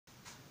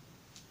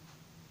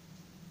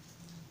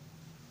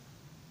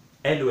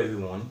Hello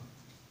everyone,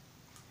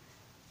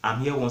 I'm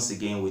here once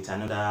again with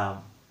another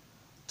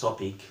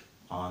topic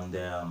on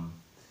the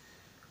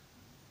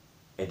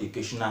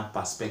educational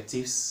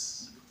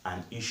perspectives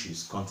and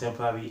issues,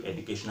 contemporary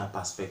educational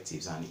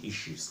perspectives and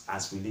issues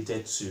as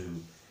related to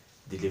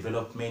the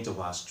development of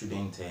our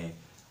students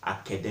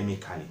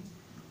academically.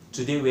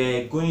 Today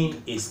we're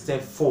going a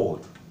step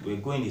forward, we're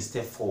going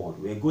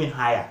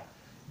higher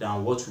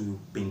than what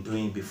we've been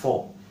doing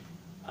before.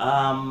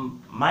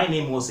 My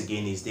name once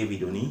again is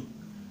David Oni,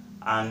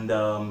 and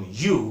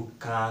you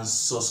can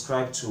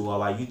subscribe to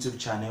our YouTube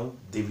channel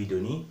David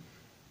Oni.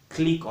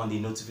 Click on the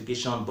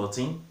notification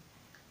button,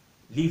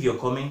 leave your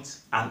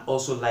comment, and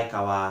also like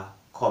our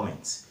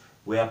comments.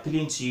 We're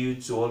appealing to you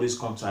to always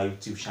come to our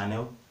YouTube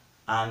channel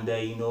and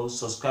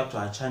subscribe to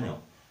our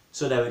channel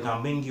so that we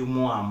can bring you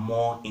more and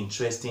more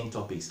interesting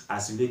topics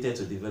as related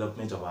to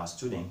development of our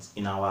students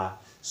in our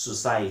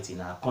society,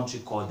 in our country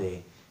called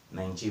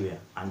Nigeria,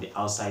 and the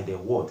outside the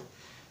world.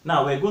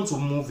 Now we're going to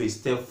move a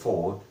step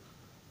forward.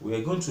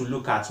 We're going to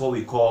look at what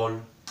we call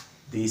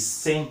the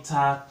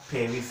center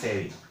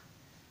periphery.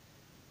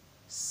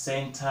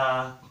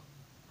 Center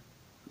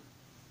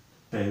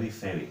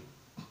periphery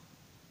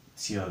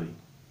theory.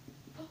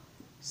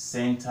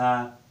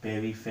 Center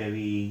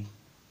periphery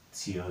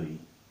theory.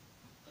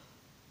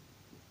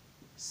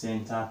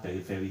 Center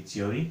periphery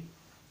theory.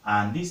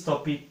 And this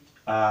topic,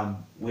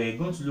 we're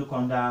going to look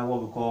under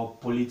what we call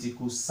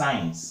political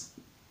science.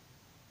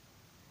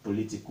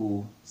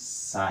 Political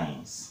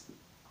science.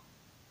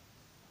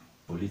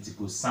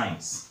 Political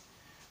science.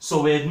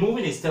 So we're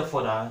moving a step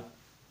further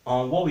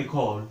on what we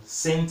call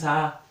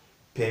center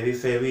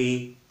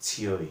periphery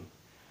theory.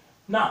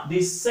 Now,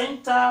 the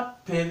center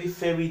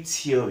periphery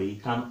theory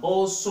can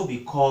also be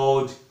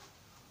called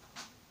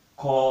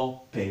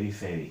core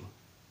periphery.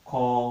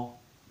 Core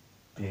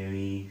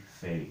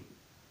periphery.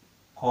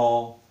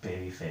 Core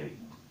periphery.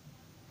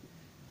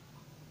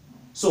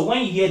 So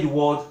when you hear the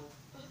word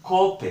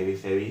core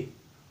periphery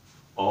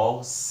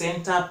or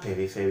center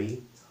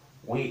periphery,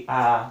 we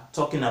are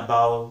talking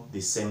about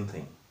the same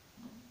thing.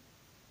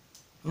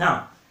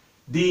 Now,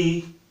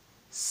 the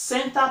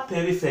center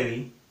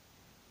periphery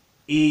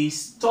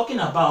is talking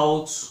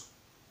about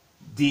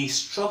the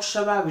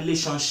structural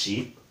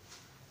relationship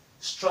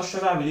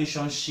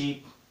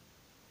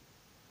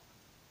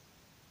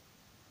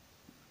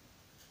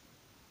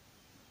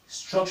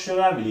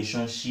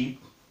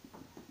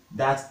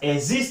that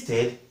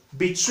existed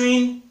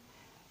between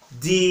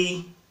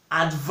the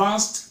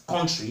advanced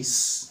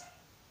countries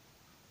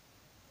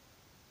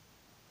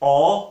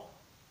or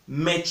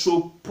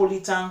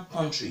metropolitan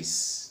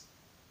countries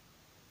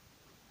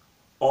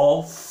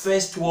or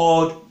first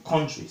world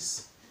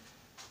countries.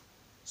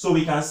 So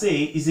we can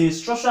say it's a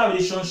structural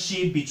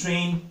relationship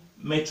between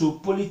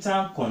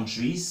metropolitan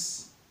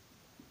countries.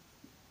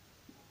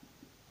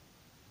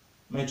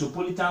 You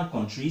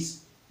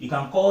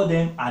can call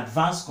them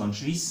advanced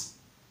countries,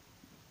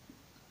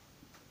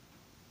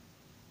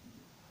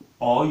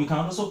 or you can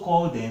also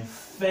call them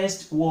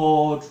first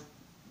world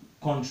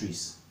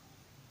countries.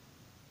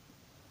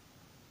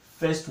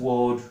 First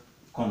world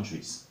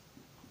countries.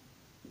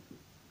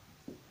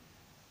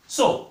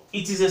 So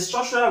it is a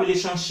structural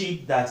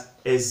relationship that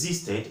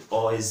existed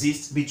or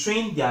exists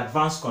between the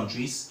advanced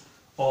countries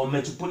or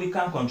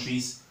metropolitan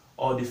countries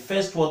or the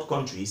first world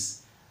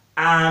countries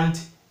and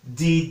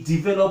the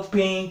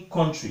developing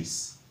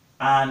countries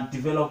and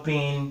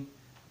developing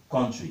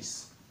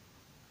countries.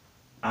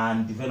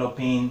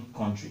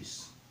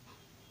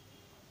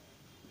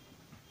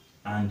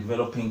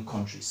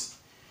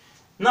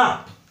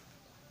 Now,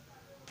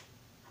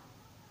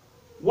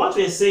 what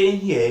we're saying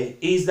here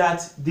is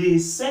that the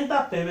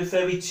center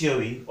periphery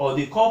theory or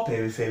the core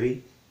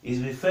periphery is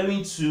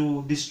referring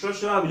to the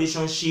structural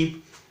relationship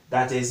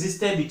that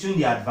existed between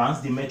the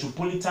advanced, the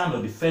metropolitan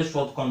or the first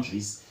world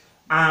countries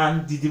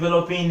and the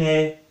developing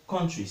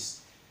countries.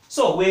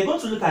 So we're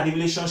going to look at the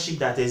relationship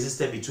that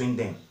existed between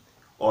them,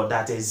 or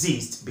that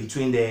exists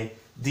between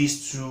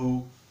these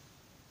two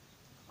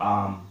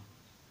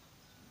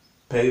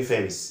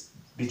peripheries,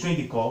 between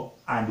the core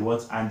and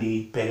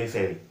the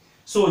periphery.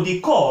 So the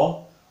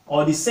core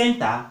or the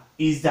center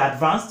is the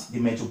advanced, the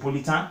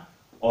metropolitan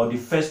or the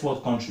first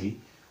world country,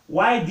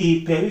 while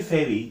the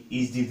periphery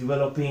is the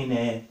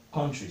developing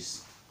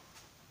countries.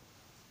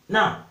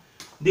 Now,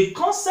 the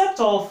concept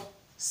of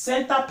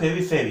center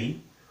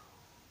periphery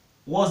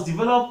was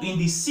developed in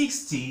the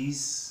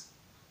 60s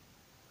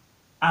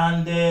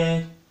and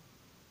the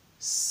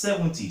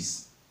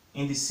 70s.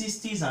 In the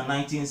 60s and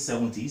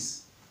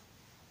 1970s,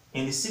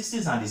 in the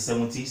 60s and the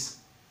 70s,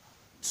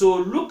 to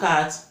look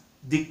at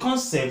the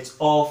concept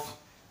of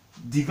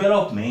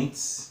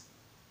development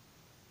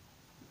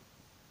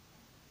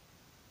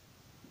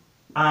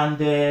and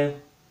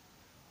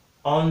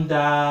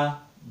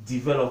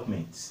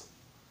underdevelopment.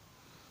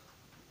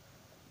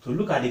 To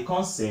look at the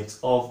concept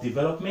of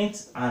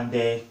development and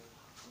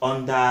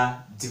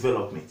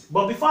underdevelopment.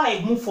 But before I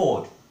move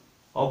forward,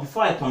 or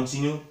before I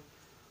continue,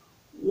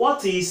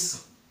 what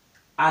is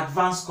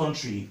advanced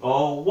country,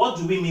 or what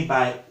do we mean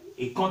by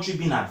a country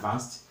being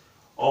advanced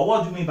or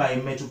what do you mean by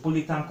a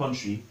metropolitan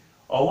country,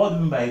 or what do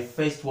you mean by a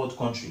first world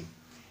country?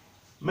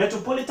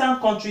 Metropolitan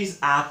countries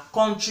are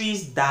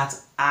countries that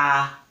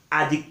are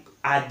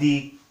at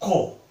the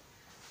core.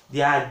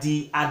 They are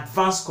the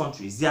advanced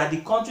countries. They are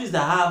the countries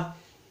that have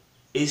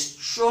a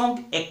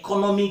strong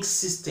economic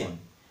system.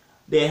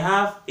 They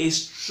have a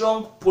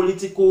strong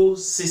political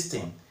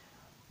system.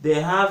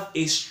 They have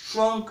a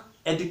strong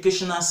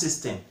educational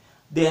system.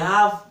 They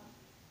are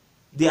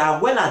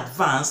well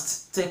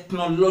advanced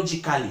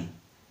technologically.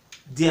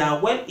 They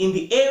are well in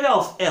the area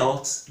of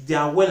health. They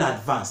are well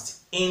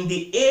advanced in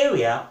the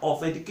area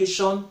of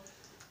education,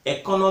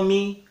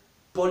 economy,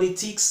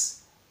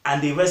 politics,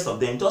 and the rest of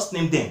them. Just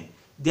name them.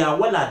 They are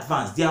well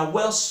advanced. They are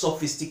well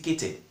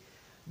sophisticated.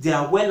 They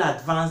are well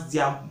advanced. They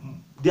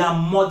are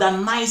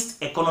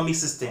modernized economic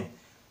system,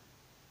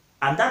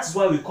 and that's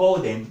why we call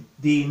them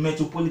the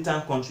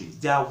metropolitan countries.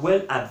 They are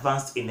well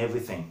advanced in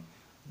everything.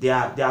 They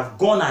have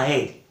gone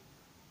ahead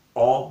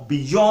or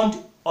beyond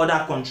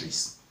other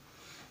countries.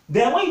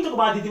 Then when you talk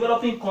about the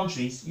developing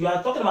countries, you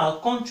are talking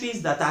about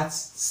countries that are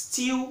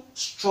still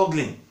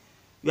struggling.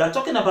 You are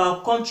talking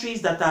about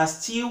countries that are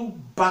still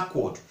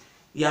backward.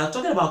 You are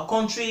talking about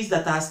countries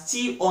that are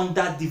still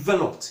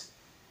underdeveloped.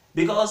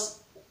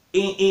 Because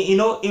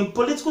in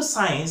political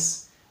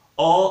science,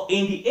 or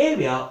in the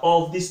area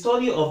of the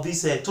study of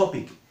this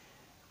topic,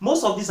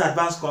 most of these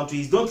advanced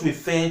countries don't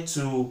refer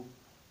to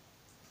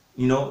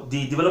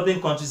the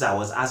developing countries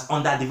as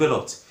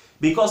underdeveloped,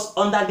 because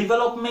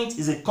underdevelopment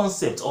is a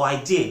concept or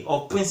idea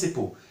or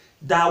principle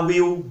that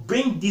will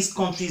bring these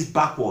countries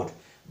backward,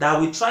 that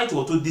will try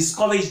to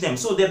discourage them.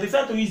 So they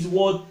prefer to use the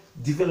word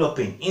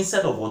developing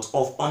instead of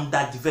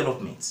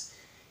underdevelopment.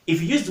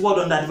 If you use the word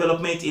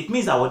underdevelopment, it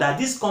means that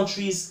these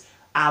countries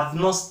have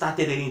not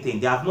started anything.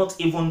 They have not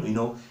even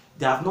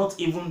they have not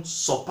even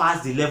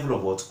surpassed the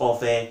level of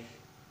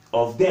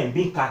them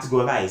being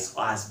categorized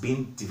as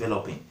being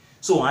developing.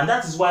 So, and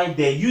that is why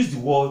they use the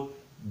word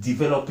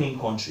developing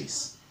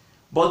countries.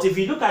 But if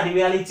you look at the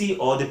reality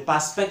or the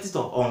perspective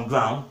on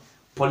ground,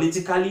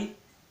 politically,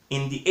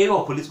 in the area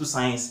of political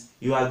science,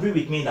 you agree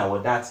with me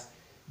that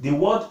the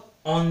word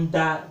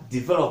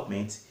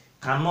underdevelopment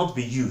cannot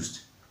be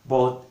used,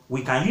 but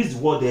we can use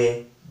the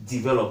word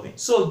developing.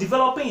 So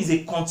developing is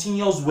a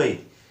continuous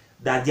way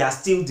that they are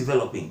still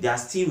developing. They are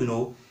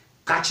still,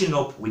 catching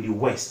up with the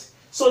West.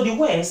 So the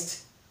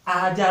West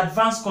are the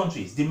advanced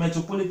countries, the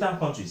metropolitan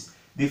countries,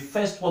 the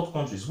first world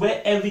countries,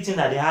 where everything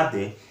that they have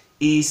there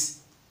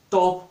is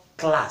top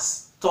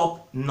class,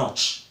 top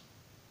notch.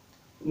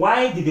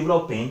 While the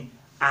developing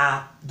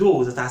are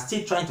those that are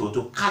still trying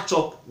to catch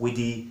up with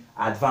the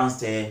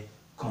advanced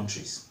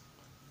countries.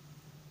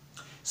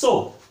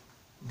 So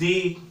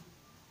the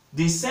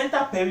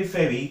center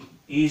periphery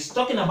is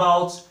talking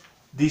about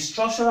the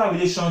structural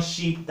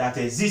relationship that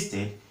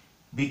existed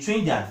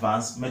between the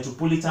advanced,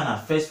 metropolitan,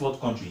 and first world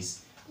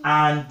countries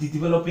and the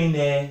developing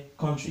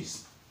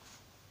countries.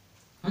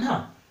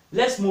 Now,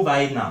 let's move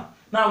ahead now.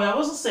 Now, we have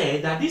also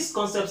said that this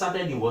concept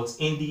started in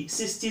the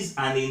 60s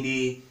and in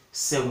the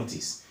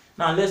 70s.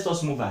 Now, let's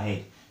just move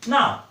ahead.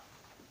 Now,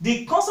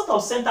 the concept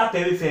of center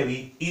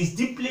periphery is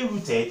deeply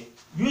rooted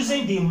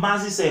using the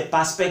Marxist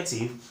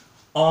perspective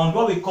on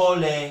what we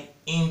call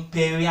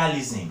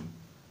imperialism.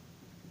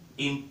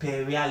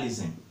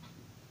 Imperialism.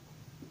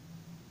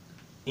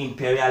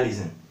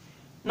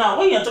 Now,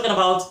 when you are talking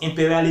about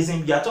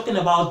imperialism, you are talking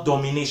about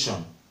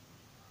domination.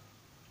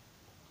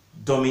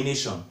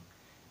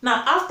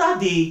 Now, after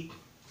the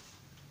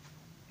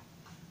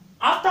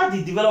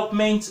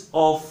development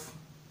of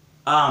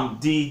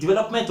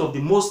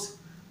the most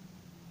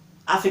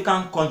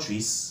African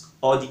countries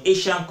or the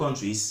Asian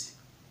countries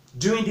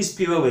during this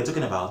period we're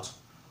talking about,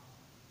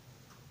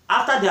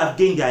 after they have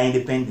gained their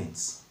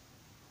independence,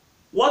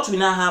 what we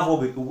now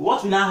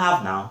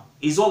have now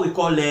is what we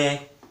call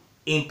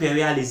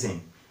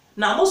imperialism.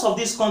 Now, most of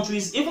these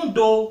countries, even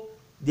though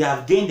they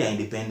have gained their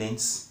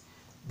independence,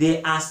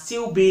 they are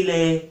still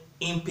being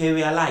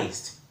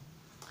imperialized.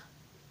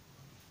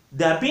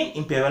 They are being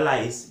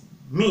imperialized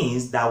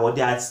means that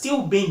they are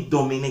still being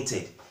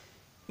dominated.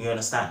 You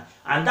understand?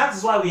 And that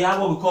is why we have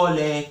what we call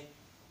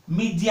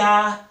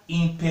media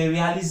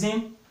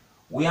imperialism.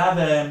 We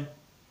have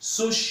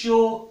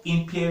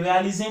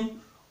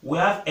socio-imperialism. We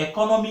have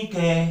economic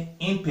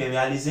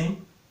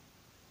imperialism.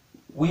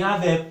 We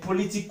have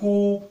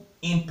political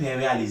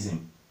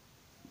imperialism.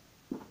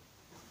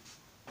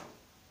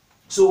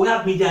 So we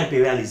have media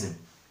imperialism,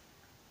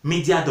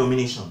 media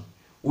domination.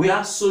 We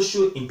have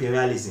social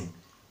imperialism,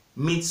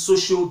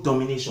 social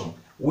domination.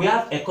 We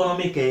have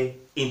economic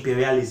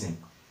imperialism,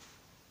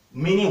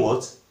 meaning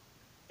what?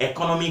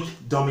 Economic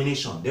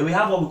domination. Then we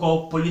have what we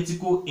call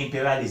political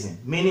imperialism,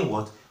 meaning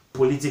what?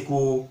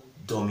 Political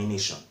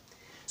domination.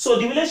 So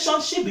the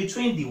relationship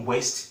between the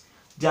West,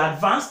 the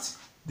advanced,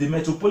 the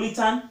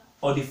metropolitan,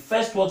 or the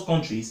first world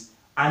countries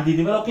and the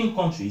developing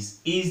countries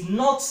is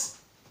not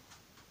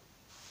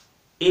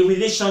a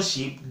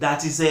relationship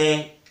that is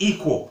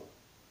equal.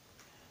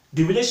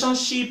 The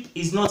relationship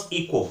is not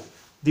equal.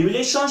 The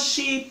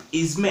relationship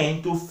is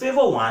meant to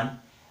favor one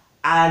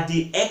at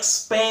the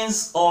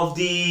expense of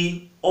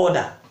the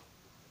other.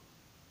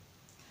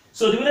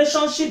 So the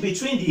relationship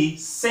between the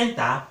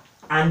center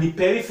and the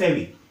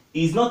periphery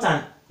is not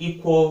an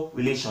equal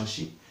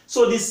relationship.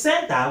 So the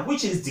center,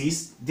 which is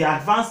this, the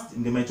advanced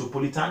in the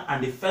metropolitan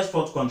and the first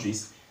world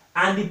countries,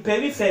 and the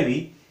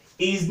periphery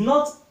is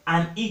not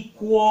an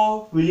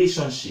equal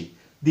relationship.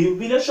 The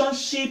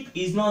relationship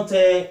is not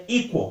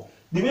equal.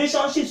 The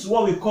relationship is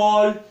what we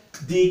call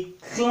the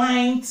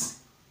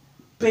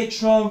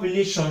client-patron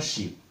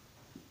relationship.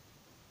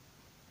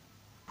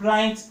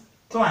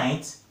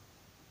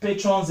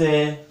 Client-patron's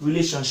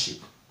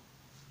relationship.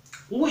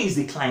 Who is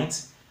the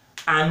client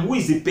and who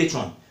is the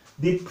patron?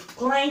 The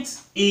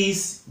client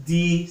is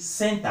the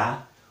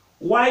center,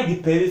 while the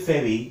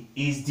periphery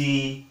is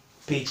the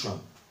patron.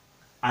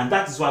 And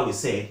that is why we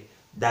said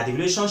that the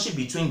relationship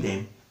between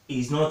them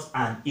is not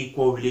an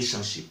equal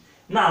relationship.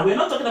 Now, we're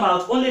not talking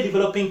about only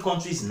developing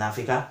countries in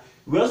Africa.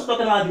 We're also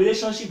talking about the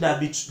relationship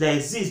that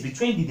exists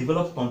between the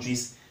developed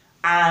countries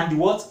and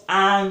what?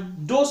 And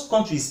those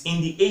countries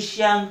in the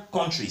Asian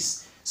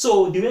countries.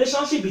 So the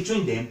relationship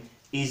between them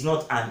is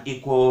not an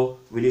equal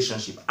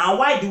relationship. And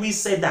why do we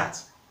say that?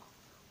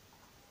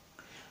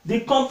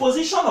 The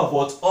composition of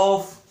what?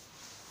 Of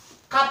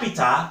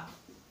capital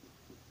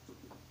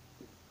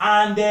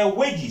and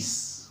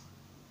wages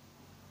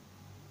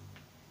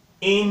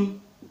in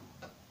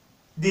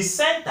the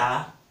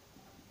center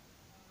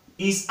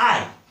is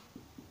high.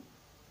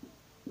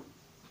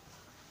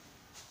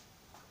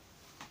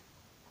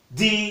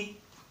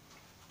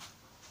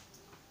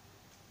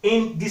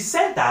 In the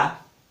center,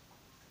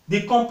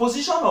 the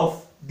composition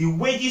of the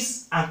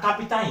wages and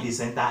capital in the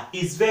center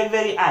is very,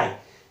 very high.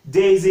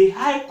 There is a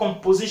high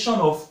composition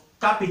of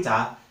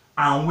capital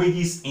and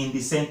wages in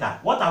the center.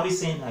 What are we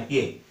saying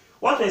here?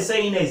 What we're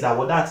saying is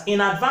that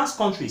in advanced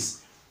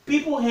countries,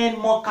 people earn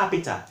more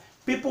capital,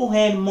 people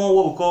earn more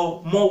what we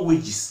call more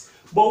wages.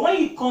 But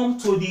when you come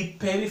to the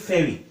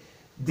periphery,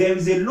 there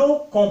is a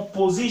low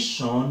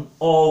composition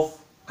of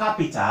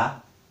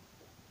capital,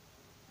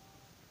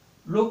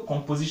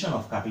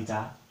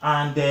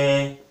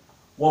 and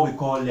what we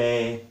call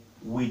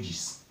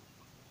wages.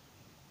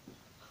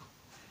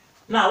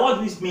 Now, what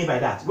do we mean by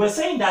that? We're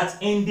saying that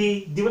in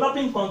the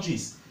developing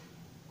countries,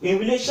 in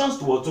relation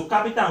to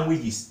capital and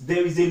wages,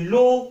 there is a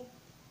low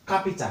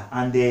capital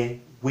and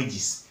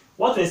wages.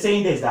 What we're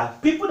saying is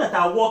that people that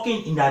are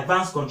working in the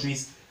advanced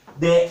countries,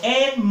 they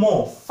earn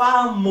more,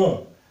 far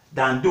more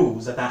than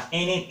those that are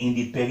earning in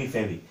the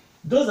periphery.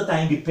 Those that are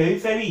in the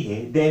periphery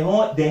here, they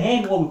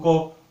earn what we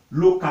call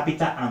low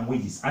capital and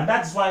wages. And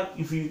that's why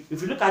if you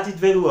look at it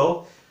very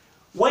well,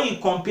 when you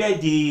compare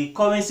the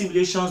currency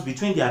relations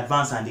between the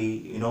advanced and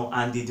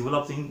the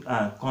developing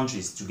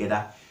countries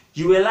together,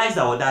 you realize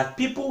that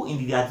people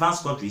in the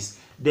advanced countries,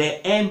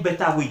 they earn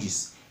better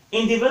wages.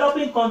 In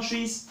developing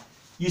countries,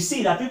 you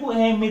see that people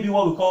earn maybe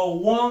what we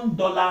call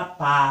 $1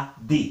 per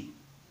day.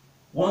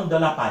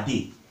 $1 per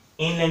day.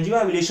 In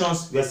Nigeria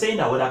relations, we are saying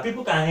that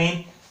people can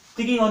earn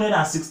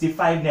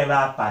 365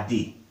 naira per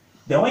day.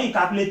 Then when you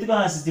calculate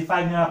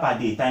 365 naira per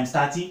day times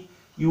 30,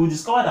 you will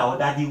discover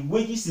that the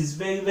wages is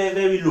very, very,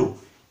 very low.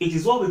 It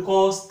is what we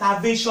call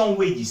starvation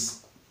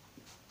wages.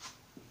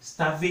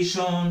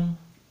 Starvation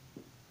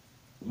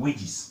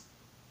wages.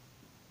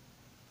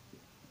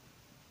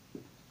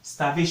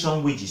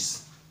 Starvation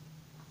wages.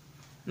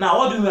 Now,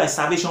 what do we mean by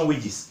starvation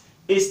wages?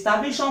 A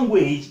starvation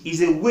wage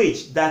is a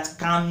wage that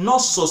cannot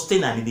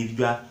sustain an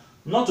individual,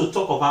 not to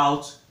talk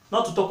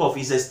of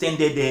his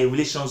extended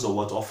relations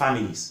or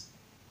families.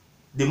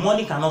 The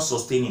money cannot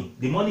sustain him.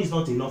 The money is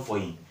not enough for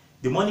him.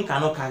 The money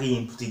cannot carry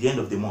him to the end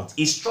of the month.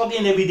 He's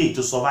struggling every day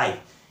to survive.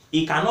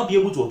 He cannot be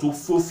able to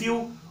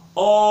fulfill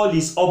all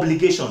his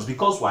obligations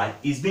because why?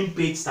 He's being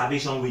paid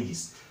starvation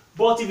wages.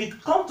 But if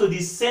it comes to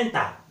the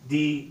center,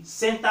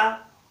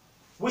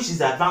 which is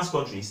the advanced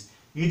countries,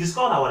 you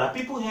discover that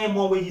people earn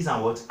more wages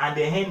and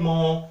they earn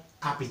more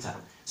capital.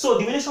 So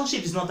the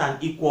relationship is not an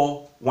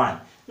equal one.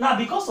 Now,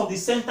 because of the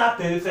center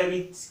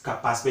periphery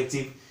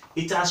perspective,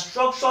 it has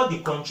structured the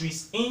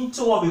countries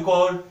into what we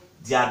call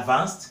the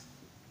advanced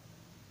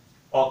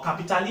or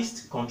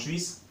capitalist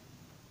countries.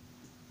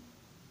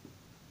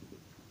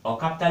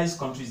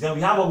 Then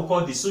we have what we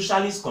call the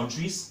socialist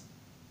countries.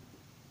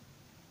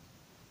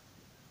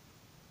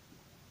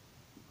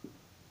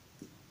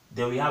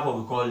 Then we have what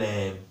we call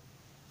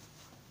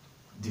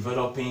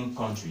developing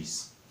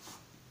countries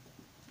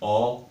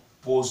or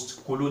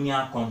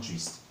post-colonial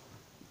countries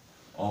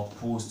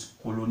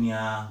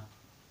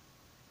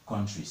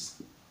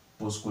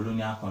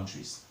post-colonial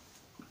countries.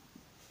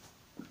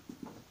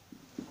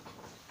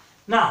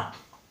 Now,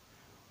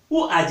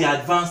 who are the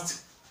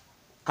advanced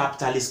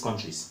capitalist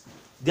countries?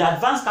 The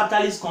advanced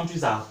capitalist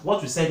countries are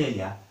what we said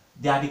earlier.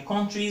 They are the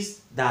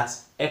countries that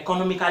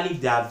economically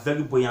they are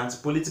very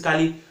buoyant,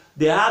 politically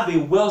they have a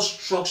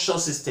well-structured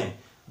system.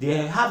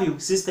 They have a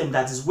system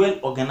that is well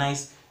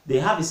organized. They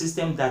have a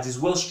system that is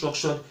well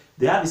structured.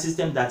 They have a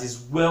system that is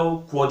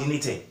well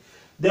coordinated.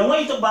 Then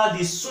when you talk about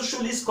the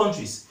socialist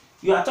countries,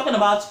 you are talking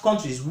about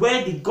countries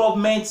where the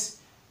government,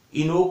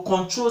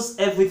 controls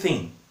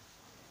everything.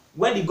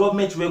 where the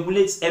government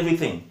regulates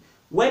everything,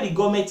 where the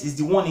government is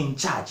the one in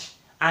charge.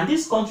 And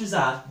these countries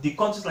are the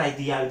countries like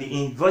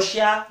in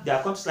Russia, there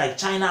are countries like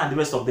China and the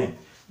rest of them.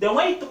 Then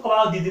when you talk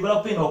about the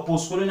developing or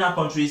post-colonial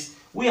countries,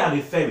 we are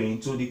referring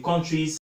to the countries